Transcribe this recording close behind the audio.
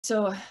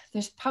So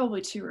there's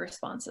probably two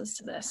responses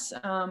to this.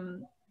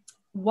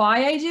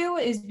 Why I do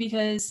is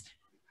because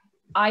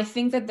I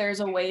think that there's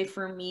a way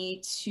for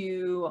me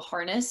to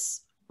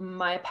harness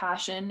my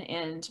passion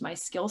and my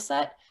skill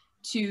set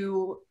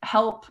to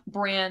help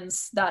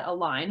brands that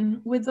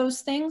align with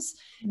those things.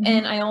 Mm-hmm.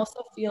 And I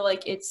also feel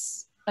like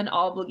it's an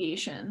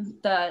obligation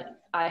that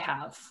I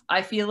have.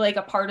 I feel like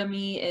a part of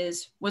me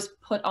was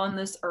put on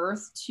this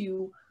earth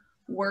to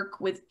work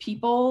with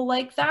people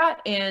like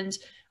that, and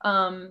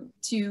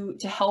to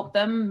help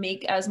them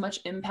make as much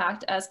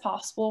impact as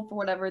possible for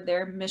whatever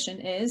their mission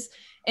is.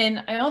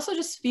 And I also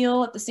just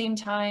feel at the same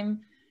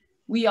time,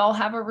 we all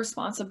have a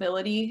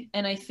responsibility.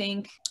 And I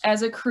think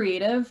as a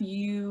creative,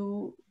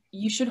 you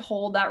should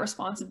hold that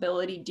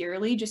responsibility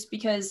dearly, just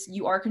because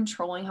you are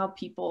controlling how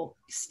people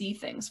see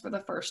things for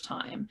the first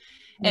time.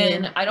 Yeah.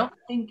 And I don't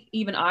think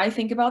even I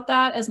think about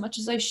that as much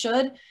as I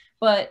should,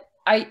 but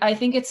I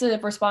think it's a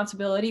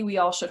responsibility we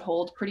all should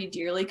hold pretty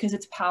dearly, because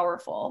it's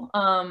powerful.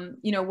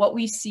 You know, what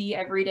we see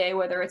every day,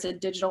 whether it's a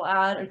digital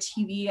ad, a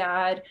TV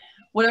ad,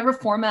 whatever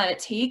format it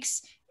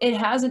takes, it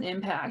has an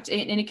impact,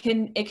 and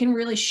it can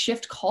really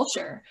shift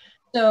culture.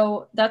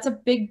 So that's a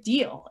big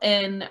deal.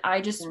 And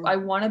I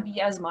want to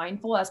be as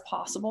mindful as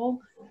possible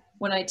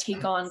when I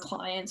take on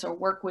clients or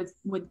work with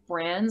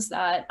brands,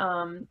 that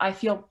I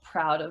feel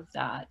proud of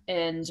that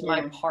and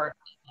my part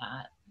in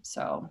that.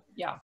 So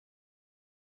yeah.